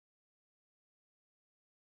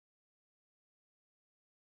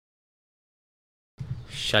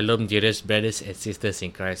Shalom, dearest brothers and sisters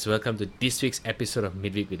in Christ. Welcome to this week's episode of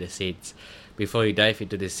Midweek with the Saints. Before we dive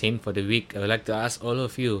into the Saint for the week, I would like to ask all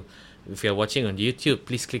of you, if you're watching on YouTube,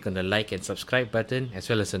 please click on the like and subscribe button as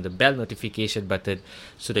well as on the bell notification button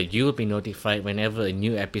so that you will be notified whenever a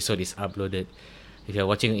new episode is uploaded. If you're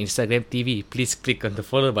watching on Instagram TV, please click on the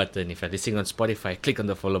follow button. If you're listening on Spotify, click on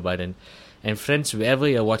the follow button. And friends, wherever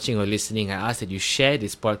you're watching or listening, I ask that you share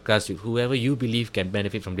this podcast with whoever you believe can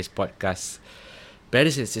benefit from this podcast.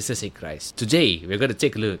 Brothers and sisters in Christ, today we're going to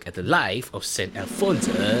take a look at the life of Saint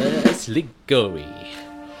Alphonsus Liguori.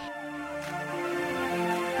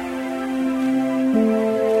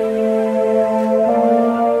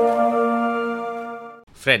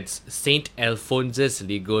 Friends, Saint Alphonsus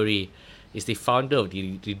Liguori is the founder of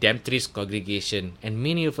the Redemptorist congregation, and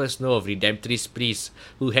many of us know of Redemptorist priests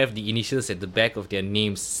who have the initials at the back of their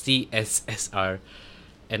names, CSSR.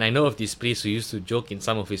 And I know of this priest who used to joke in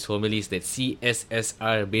some of his homilies that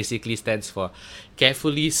CSSR basically stands for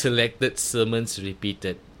Carefully Selected Sermons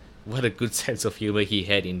Repeated. What a good sense of humor he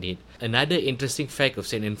had indeed. Another interesting fact of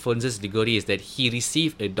St. Alphonsus Liguori is that he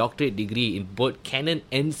received a doctorate degree in both canon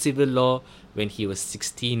and civil law when he was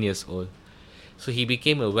 16 years old. So he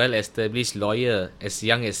became a well-established lawyer as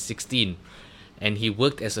young as 16. And he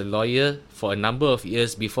worked as a lawyer for a number of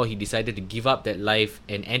years before he decided to give up that life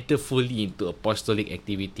and enter fully into apostolic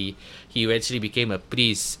activity. He eventually became a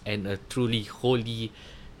priest, and a truly holy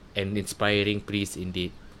and inspiring priest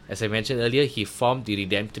indeed. As I mentioned earlier, he formed the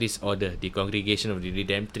Redemptorist order, the Congregation of the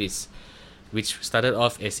Redemptorists, which started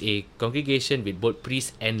off as a congregation with both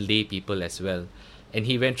priests and lay people as well. And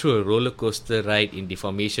he went through a roller coaster ride in the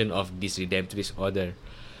formation of this Redemptorist order.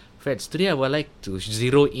 Friends, today I would like to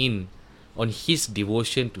zero in on his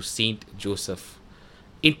devotion to Saint Joseph,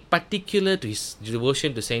 in particular to his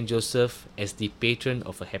devotion to Saint Joseph as the patron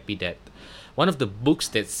of a happy death. One of the books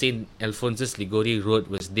that Saint Alphonsus Liguori wrote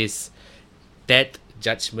was this, Death,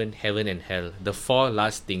 Judgment, Heaven and Hell, The Four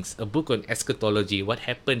Last Things, a book on eschatology, what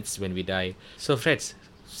happens when we die. So friends,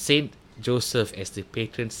 Saint Joseph as the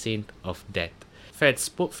patron saint of death. Friends,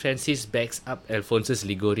 Pope Francis backs up Alphonsus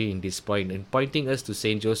Liguori in this point and pointing us to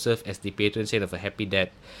Saint Joseph as the patron saint of a happy death.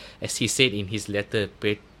 As he said in his letter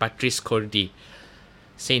Patris Cordi,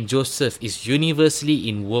 Saint Joseph is universally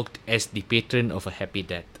invoked as the patron of a happy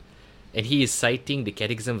death. And he is citing the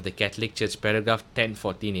Catechism of the Catholic Church, paragraph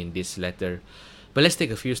 1014 in this letter. But let's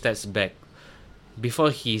take a few steps back.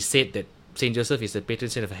 Before he said that Saint Joseph is the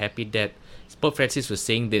patron saint of a happy death, Pope Francis was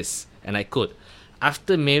saying this, and I quote,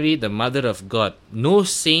 After Mary, the Mother of God, no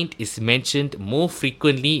saint is mentioned more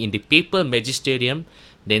frequently in the papal magisterium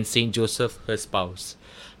than Saint Joseph, her spouse.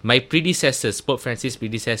 My predecessors, Pope Francis'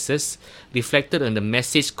 predecessors, reflected on the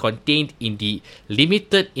message contained in the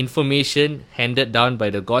limited information handed down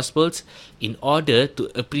by the Gospels in order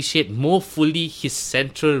to appreciate more fully his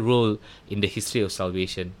central role in the history of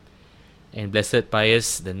salvation. And Blessed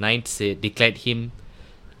Pius IX declared him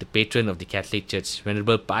the patron of the Catholic Church.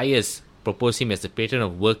 Venerable Pius proposed him as the patron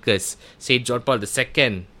of workers. Saint John Paul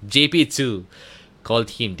II, JP2, called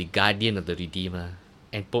him the guardian of the Redeemer.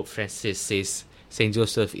 And Pope Francis says Saint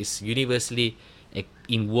Joseph is universally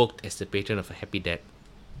invoked as the patron of a happy death.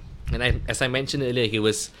 And as I mentioned earlier, he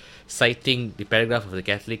was citing the paragraph of the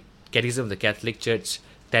Catechism of the Catholic Church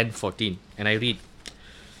 1014. And I read,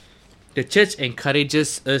 The Church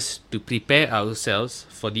encourages us to prepare ourselves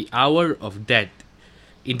for the hour of death.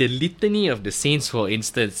 In the Litany of the Saints, for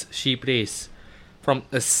instance, she prays, From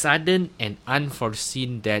a sudden and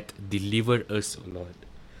unforeseen death, deliver us, O Lord.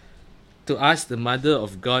 To ask the Mother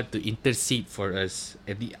of God to intercede for us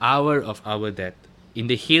at the hour of our death, in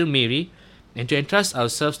the Hail Mary, and to entrust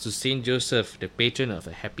ourselves to Saint Joseph, the patron of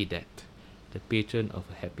a happy death. The patron of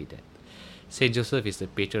a happy death. Saint Joseph is the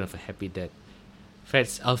patron of a happy death.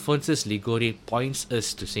 Friends, Alphonsus Liguori points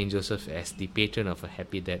us to Saint Joseph as the patron of a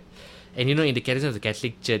happy death. And in the Catechism of the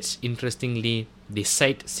Catholic Church, interestingly, they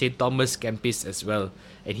cite St. Thomas Kempis as well.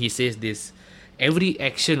 And he says this, Every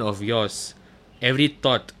action of yours, every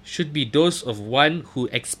thought, should be those of one who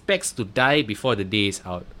expects to die before the day is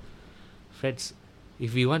out. Friends,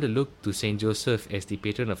 if we want to look to St. Joseph as the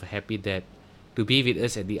patron of a happy death, to be with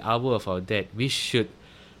us at the hour of our death, we should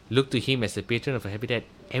look to him as the patron of a happy death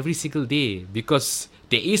every single day, because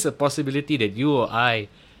there is a possibility that you or I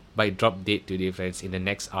might drop dead today, friends, in the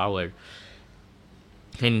next hour.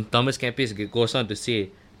 And Thomas Kempis goes on to say,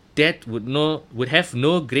 Death would have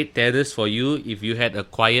no great terrors for you if you had a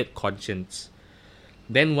quiet conscience.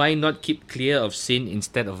 Then why not keep clear of sin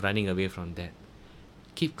instead of running away from death?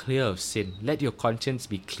 Keep clear of sin. Let your conscience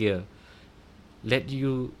be clear. Let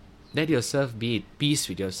yourself be at peace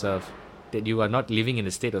with yourself, that you are not living in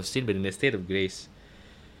a state of sin but in a state of grace,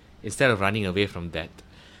 instead of running away from that.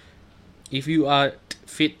 If you are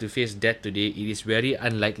fit to face death today, it is very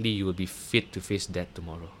unlikely you will be fit to face death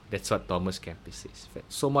tomorrow. That's what Thomas Kempis says.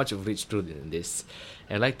 So much of rich truth in this.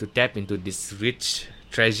 I'd like to tap into this rich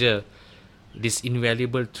treasure, this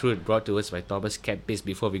invaluable truth brought to us by Thomas Kempis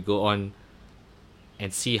before we go on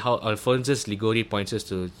and see how Alphonsus Liguori points us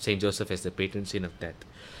to Saint Joseph as the patron saint of death.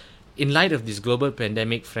 In light of this global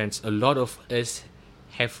pandemic, friends, a lot of us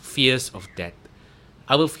have fears of death.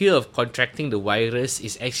 Our fear of contracting the virus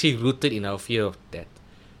is actually rooted in our fear of death.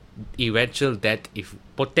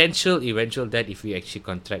 Potential eventual death if we actually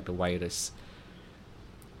contract the virus.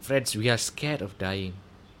 Friends, we are scared of dying.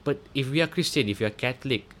 But if we are Christian, if we are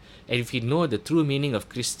Catholic, and if we know the true meaning of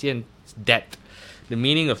Christian death, the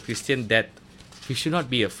meaning of Christian death, we should not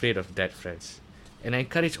be afraid of death, friends. And I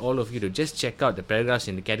encourage all of you to just check out the paragraphs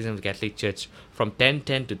in the Catechism of the Catholic Church from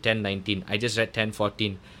 1010 to 1019. I just read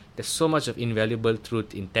 1014. There's so much of invaluable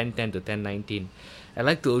truth in 1010 to 1019. I'd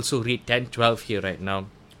like to also read 1012 here right now.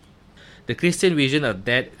 The Christian vision of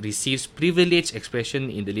death receives privileged expression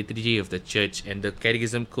in the liturgy of the Church, and the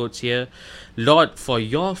Catechism quotes here, Lord, for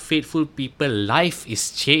your faithful people, life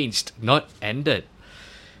is changed, not ended.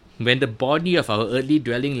 When the body of our earthly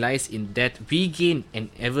dwelling lies in death, we gain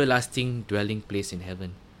an everlasting dwelling place in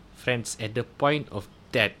heaven. Friends, at the point of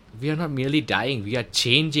death, we are not merely dying, we are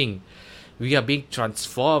changing. We are being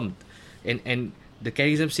transformed. And the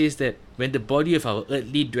Catechism says that when the body of our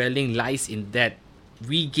earthly dwelling lies in death,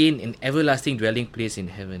 we gain an everlasting dwelling place in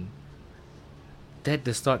heaven. That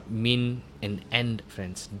does not mean an end,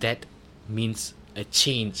 friends. That means a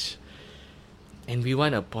change. And we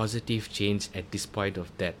want a positive change at this point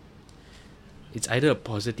of death. It's either a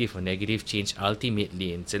positive or negative change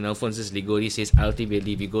ultimately. And St. Alphonsus Liguori says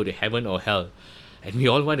ultimately we go to heaven or hell. And we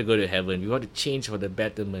all want to go to heaven. We want to change for the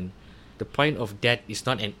betterment. The point of death is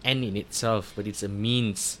not an end in itself, but it's a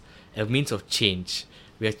means of change.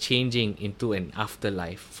 We are changing into an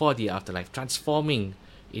afterlife, for the afterlife, transforming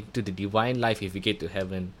into the divine life if we get to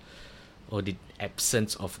heaven, or the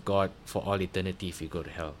absence of God for all eternity if we go to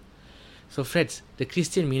hell. So friends, the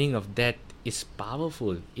Christian meaning of death is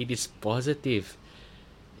powerful. It is positive.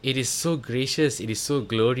 It is so gracious. It is so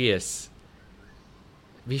glorious.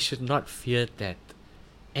 We should not fear death.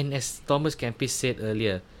 And as Thomas Kempis said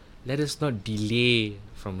earlier, let us not delay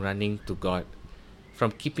from running to God,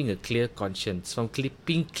 from keeping a clear conscience, from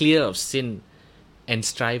being clear of sin and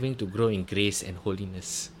striving to grow in grace and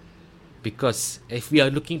holiness. Because if we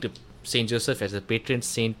are looking to Saint Joseph as a patron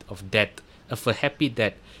saint of death, of a happy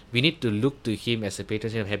death, we need to look to him as a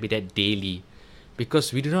patron saint of happy death daily,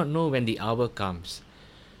 because we do not know when the hour comes.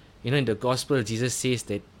 In the Gospel, Jesus says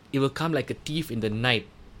that it will come like a thief in the night,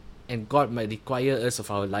 and God might require us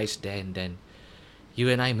of our lives there and then. You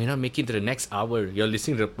and I may not make it to the next hour. You're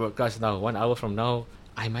listening to the podcast now. 1 hour from now,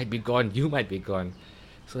 I might be gone. You might be gone.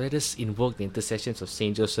 So let us invoke the intercessions of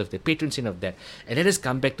Saint Joseph, the patron saint of death. And let us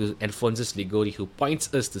come back to Alphonsus Liguori, who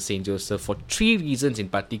points us to Saint Joseph for 3 reasons in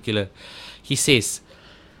particular. He says,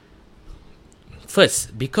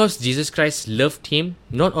 first, because Jesus Christ loved him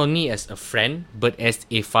not only as a friend, but as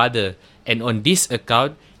a father. And on this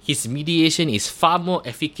account, his mediation is far more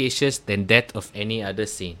efficacious than that of any other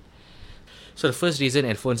saint. So the first reason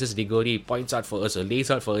Alphonsus Liguori points out for us or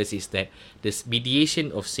lays out for us is that this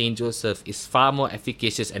mediation of Saint Joseph is far more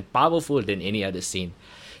efficacious and powerful than any other saint.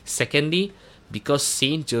 Secondly, because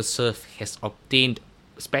Saint Joseph has obtained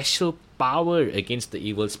special power against the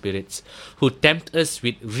evil spirits who tempt us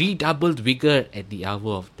with redoubled vigor at the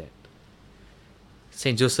hour of death.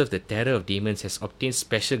 Saint Joseph, the terror of demons, has obtained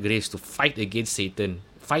special grace to fight against Satan,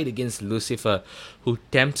 fight against Lucifer, who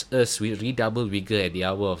tempts us with redoubled vigor at the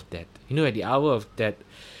hour of death. At the hour of death,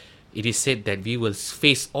 it is said that we will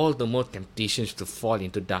face all the more temptations to fall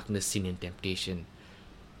into darkness, sin, and temptation.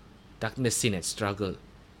 Darkness, sin, and struggle.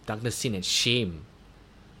 Darkness, sin, and shame.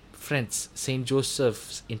 Friends, Saint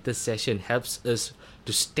Joseph's intercession helps us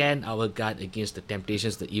to stand our guard against the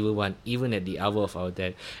temptations of the evil one, even at the hour of our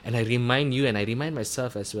death. And I remind you, and I remind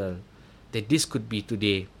myself as well, that this could be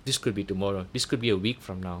today, this could be tomorrow, this could be a week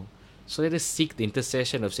from now. So let us seek the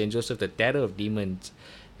intercession of Saint Joseph, the terror of demons,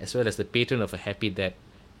 as well as the patron of a happy death.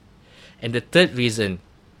 And the third reason,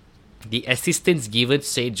 the assistance given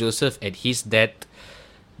Saint Joseph at his death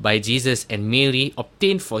by Jesus and Mary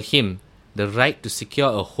obtained for him the right to secure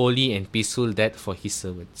a holy and peaceful death for his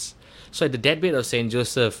servants. So at the deathbed of Saint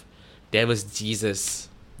Joseph, there was Jesus,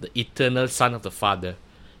 the eternal Son of the Father.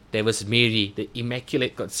 There was Mary, the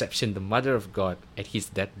Immaculate Conception, the Mother of God, at his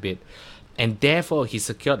deathbed. And therefore, he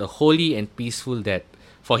secured a holy and peaceful death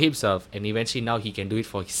for himself, and eventually now he can do it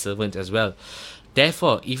for his servants as well.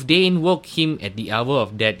 Therefore, if they invoke him at the hour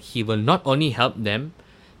of death, he will not only help them,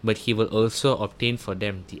 but he will also obtain for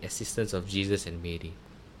them the assistance of Jesus and Mary.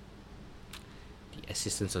 The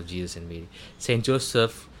assistance of Jesus and Mary. Saint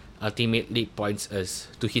Joseph ultimately points us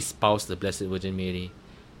to his spouse, the Blessed Virgin Mary,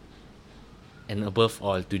 and above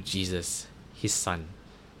all to Jesus, his son,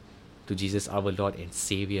 to Jesus our Lord and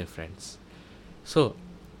Savior, friends. So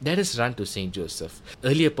let us run to Saint Joseph.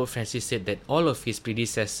 Earlier, Pope Francis said that all of his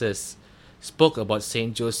predecessors spoke about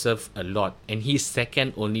Saint Joseph a lot, and he is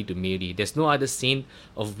second only to Mary. There's no other saint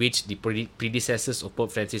of which the predecessors of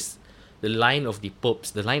Pope Francis, the line of the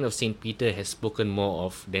popes, the line of Saint Peter, has spoken more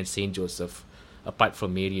of than Saint Joseph, apart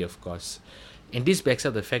from Mary, of course. And this backs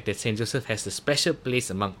up the fact that Saint Joseph has a special place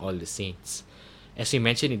among all the saints. As we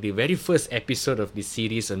mentioned in the very first episode of this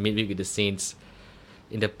series on Midweek with the Saints,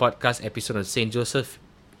 in the podcast episode on Saint Joseph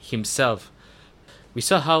himself, we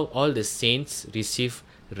saw how all the saints receive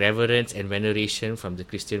reverence and veneration from the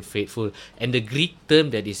Christian faithful, and the Greek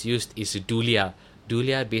term that is used is doulia.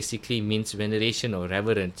 Doulia basically means veneration or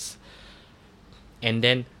reverence. And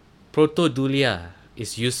then protodoulia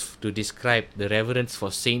is used to describe the reverence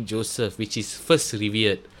for Saint Joseph, which is first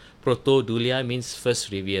revered. Protodoulia means first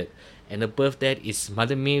revered, and above that is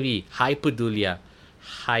Mother Mary, hyperdoulia,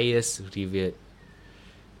 highest revered.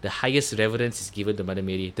 The highest reverence is given to Mother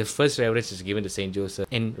Mary. The first reverence is given to Saint Joseph.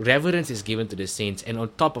 And reverence is given to the saints. And on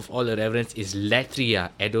top of all the reverence is latria,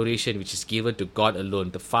 adoration, which is given to God alone,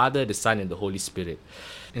 the Father, the Son, and the Holy Spirit.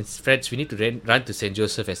 And friends, we need to run to Saint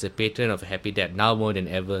Joseph as the patron of a happy death, now more than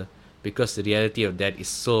ever, because the reality of that is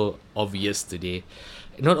so obvious today.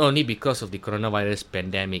 Not only because of the coronavirus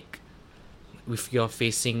pandemic, if you're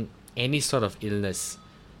facing any sort of illness,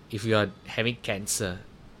 if you are having cancer,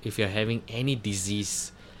 if you're having any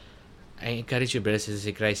disease, I encourage you, brothers and sisters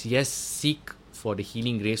in Christ, yes, seek for the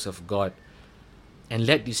healing grace of God, and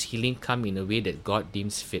let this healing come in a way that God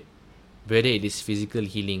deems fit, whether it is physical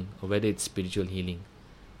healing or whether it's spiritual healing.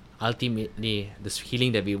 Ultimately, the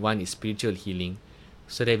healing that we want is spiritual healing,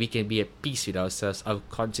 so that we can be at peace with ourselves, our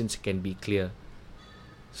conscience can be clear,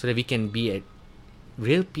 so that we can be at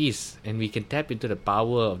real peace and we can tap into the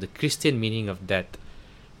power of the Christian meaning of death.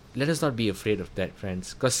 Let us not be afraid of that,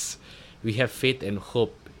 friends, because we have faith and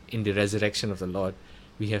hope in the resurrection of the Lord.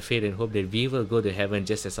 We have faith and hope that we will go to heaven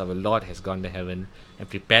just as our Lord has gone to heaven and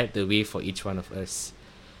prepared the way for each one of us.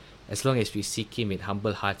 As long as we seek Him with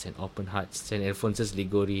humble hearts and open hearts, St. Alphonsus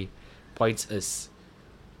Liguori points us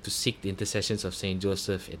to seek the intercessions of St.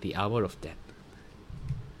 Joseph at the hour of death.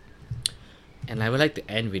 And I would like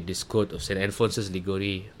to end with this quote of St. Alphonsus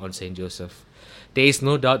Liguori on St. Joseph. There is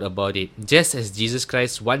no doubt about it. Just as Jesus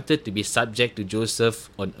Christ wanted to be subject to Joseph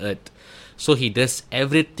on earth, so he does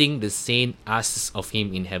everything the saint asks of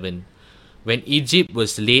him in heaven. When Egypt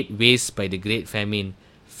was laid waste by the great famine,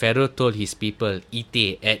 Pharaoh told his people,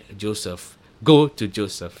 Ite et Joseph, go to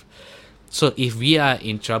Joseph. So if we are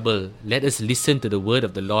in trouble, let us listen to the word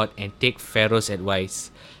of the Lord and take Pharaoh's advice.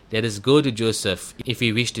 Let us go to Joseph if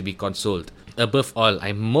we wish to be consoled. Above all,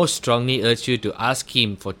 I most strongly urge you to ask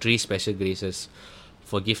him for 3 special graces: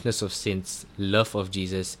 forgiveness of sins, love of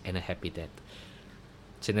Jesus, and a happy death.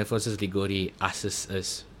 St. Alphonsus Liguori asks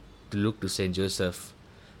us to look to St. Joseph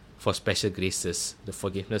for special graces, the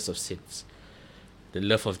forgiveness of sins, the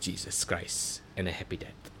love of Jesus Christ, and a happy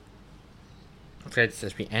death. Friends,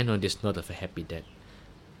 as we end on this note of a happy death,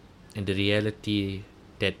 and the reality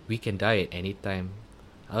that we can die at any time,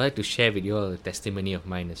 I'd like to share with you all a testimony of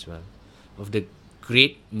mine as well, of the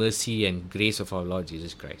great mercy and grace of our Lord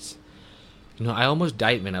Jesus Christ. You know, I almost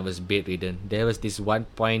died when I was bedridden. There was this one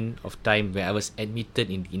point of time where I was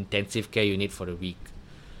admitted in the intensive care unit for a week.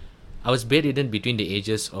 I was bedridden between the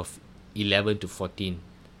ages of 11 to 14.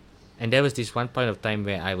 And there was this one point of time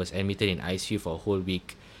where I was admitted in ICU for a whole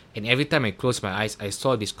week. And every time I closed my eyes, I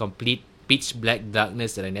saw this complete pitch black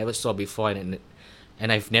darkness that I never saw before, and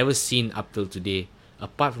I've never seen up till today.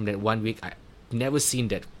 Apart from that 1 week, I've never seen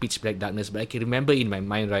that pitch black darkness, but I can remember in my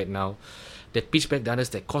mind right now that pitch black darkness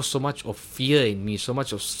that caused so much of fear in me, so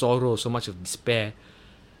much of sorrow, so much of despair.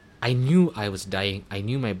 I knew I was dying. I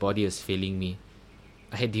knew my body was failing me.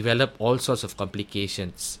 I had developed all sorts of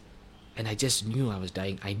complications, and I just knew I was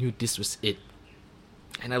dying. I knew this was it.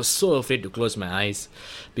 And I was so afraid to close my eyes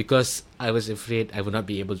because I was afraid I would not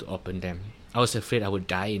be able to open them. I was afraid I would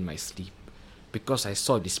die in my sleep because I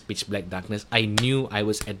saw this pitch black darkness. I knew I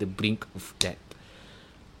was at the brink of death.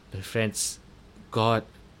 But friends, God,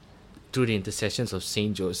 through the intercessions of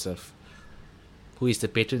Saint Joseph, who is the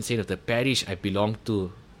patron saint of the parish I belong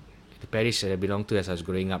to, the parish that I belonged to as I was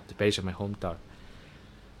growing up, the parish of my hometown,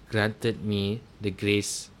 granted me the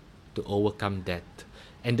grace to overcome death.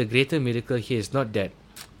 And the greater miracle here is not that,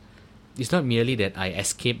 it's not merely that I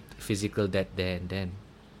escaped physical death there and then,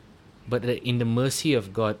 But in the mercy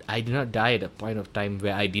of God, I did not die at a point of time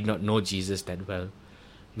where I did not know Jesus that well,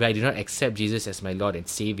 where I did not accept Jesus as my Lord and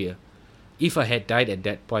Savior. If I had died at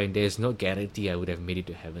that point, there is no guarantee I would have made it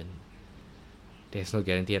to heaven. There's no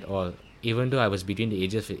guarantee at all. Even though I was between the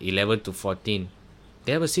ages of 11 to 14,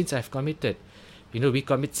 there were sins I've committed. We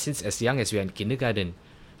commit sins as young as we are in kindergarten.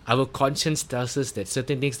 Our conscience tells us that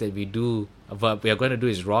certain things that we do, what we are going to do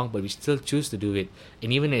is wrong, but we still choose to do it.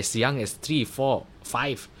 And even as young as 3, 4,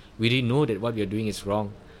 5, we didn't know that what we are doing is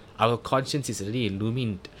wrong. Our conscience is already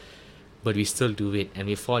illumined, but we still do it and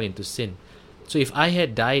we fall into sin. So if I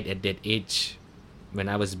had died at that age, when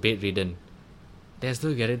I was bedridden, there's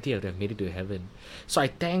no guarantee I would have made it to heaven. So I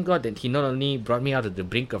thank God that He not only brought me out of the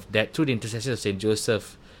brink of death through the intercession of Saint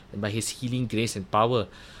Joseph and by His healing grace and power,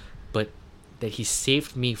 but that He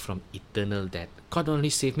saved me from eternal death. God not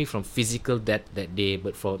only saved me from physical death that day,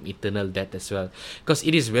 but from eternal death as well. Because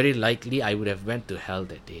it is very likely I would have went to hell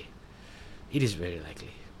that day. It is very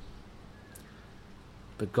likely.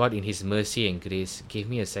 But God in His mercy and grace gave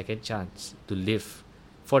me a second chance to live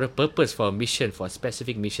for a purpose, for a mission, for a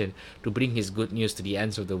specific mission, to bring His good news to the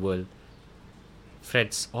ends of the world.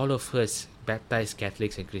 Friends, all of us, baptized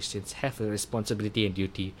Catholics and Christians, have a responsibility and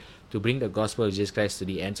duty to bring the gospel of Jesus Christ to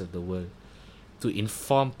the ends of the world, to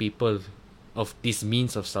inform people of this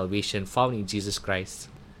means of salvation found in Jesus Christ.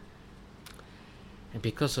 And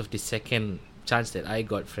because of the second chance that I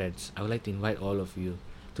got, friends, I would like to invite all of you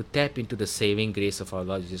to tap into the saving grace of our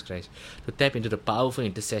Lord Jesus Christ, to tap into the powerful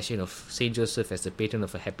intercession of Saint Joseph as the patron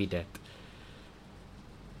of a happy death.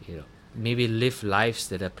 May we live lives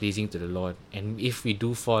that are pleasing to the Lord. And if we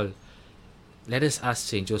do fall, let us ask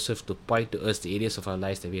Saint Joseph to point to us the areas of our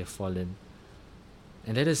lives that we have fallen.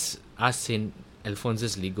 And let us ask Saint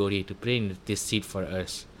Alphonsus Liguori to pray in this seat for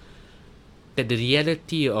us, that the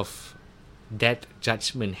reality of that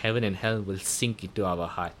judgment, heaven and hell, will sink into our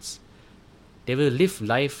hearts. They will live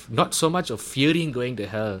life not so much of fearing going to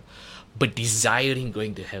hell, but desiring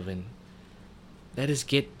going to heaven. Let us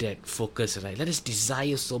get that focus right. Let us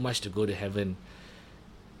desire so much to go to heaven.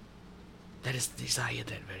 Let us desire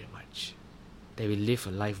that very much. That we live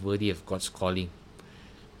a life worthy of God's calling.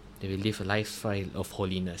 That we live a lifestyle of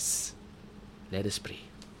holiness. Let us pray.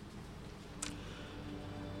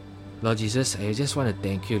 Lord Jesus, I just want to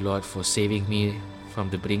thank You, Lord, for saving me from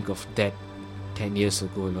the brink of death 10 years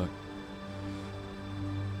ago, Lord.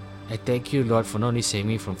 I thank You, Lord, for not only saving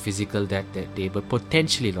me from physical death that day, but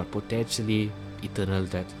potentially, Lord, eternal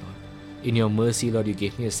death, Lord. In Your mercy, Lord, You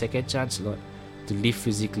gave me a second chance, Lord, to live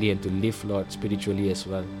physically and to live, Lord, spiritually as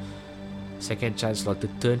well. Second chance, Lord, to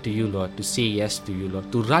turn to You, Lord, to say yes to You, Lord,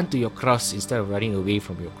 to run to Your cross instead of running away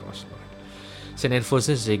from Your cross, Lord. Saint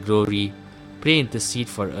Alphonsus Liguori, pray, intercede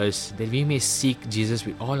for us, that we may seek Jesus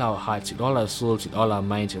with all our hearts, with all our souls, with all our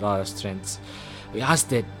minds, with all our strengths. We ask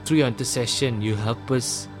that through Your intercession, You help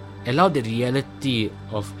us allow the reality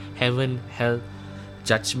of heaven, hell,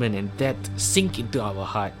 judgment and death sink into our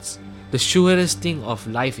hearts. The surest thing of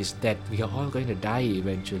life is that we are all going to die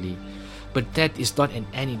eventually. But that is not an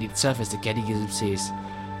end in itself, as the Catechism says.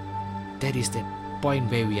 That is that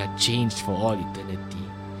point where we are changed for all eternity,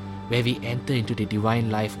 where we enter into the divine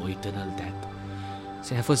life or eternal death.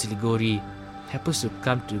 Saint Alphonsus Liguori, help us to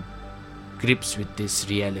come to grips with this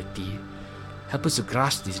reality. Help us to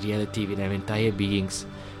grasp this reality with our entire beings.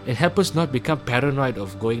 And help us not become paranoid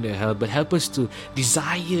of going to hell, but help us to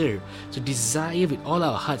desire with all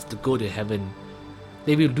our hearts to go to heaven.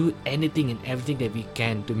 That we will do anything and everything that we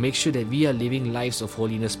can to make sure that we are living lives of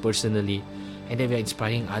holiness personally, and that we are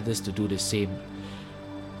inspiring others to do the same.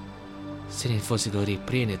 Saint Alphonsus Liguori,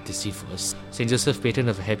 pray and intercede for us. Saint Joseph, patron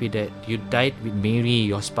of a happy death, You died with Mary,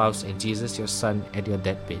 Your spouse, and Jesus, Your Son, at Your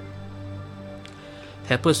deathbed.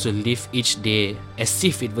 Help us to live each day as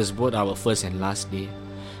if it was both our first and last day.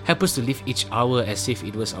 Help us to live each hour as if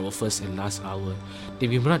it was our first and last hour, that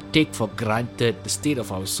we will not take for granted the state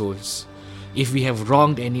of our souls. If we have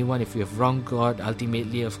wronged anyone, if we have wronged God,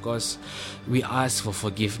 ultimately, of course, we ask for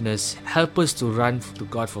forgiveness. Help us to run to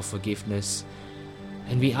God for forgiveness.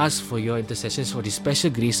 And we ask for Your intercessions for the special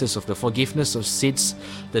graces of the forgiveness of sins,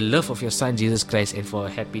 the love of Your Son, Jesus Christ, and for a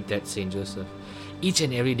happy death, Saint Joseph. Each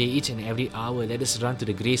and every day, each and every hour, let us run to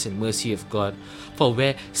the grace and mercy of God. For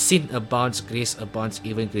where sin abounds, grace abounds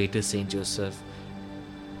even greater, Saint Joseph.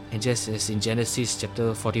 And just as in Genesis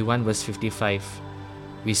chapter 41 verse 55,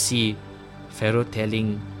 we see Pharaoh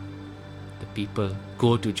telling the people,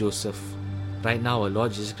 go to Joseph. Right now, our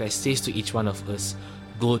Lord Jesus Christ says to each one of us,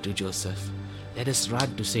 go to Joseph. Let us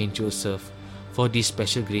run to Saint Joseph for these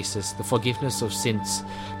special graces, the forgiveness of sins,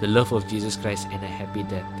 the love of Jesus Christ, and a happy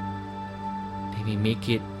death. That we make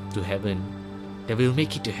it to heaven. That we will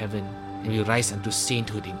make it to heaven and we rise unto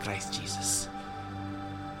sainthood in Christ Jesus.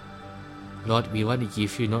 Lord, we want to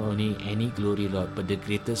give you not only any glory, Lord, but the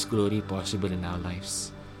greatest glory possible in our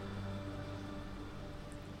lives.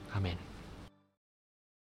 Amen.